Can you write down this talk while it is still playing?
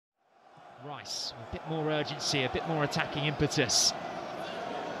Rice, a bit more urgency, a bit more attacking impetus.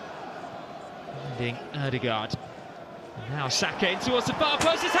 Finding Ødegaard. And now Saka in towards the far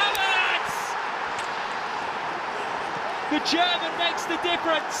post. It's Havertz! The German makes the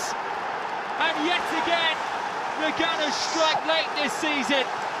difference. And yet again, the Gunners strike late this season.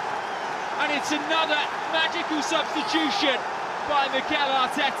 And it's another magical substitution by Mikel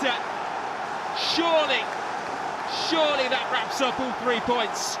Arteta. Surely that wraps up all 3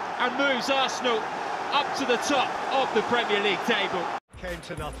 points and moves Arsenal up to the top of the Premier League table. Came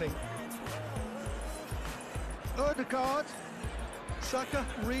to nothing. Ødegaard. Saka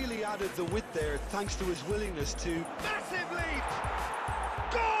really added the width there thanks to his willingness to... Massive leap!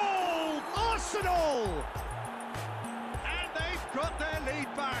 Goal! Arsenal! And they've got their lead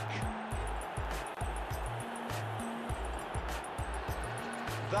back.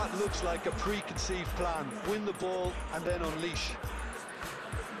 That looks like a preconceived plan. Win the ball and then unleash.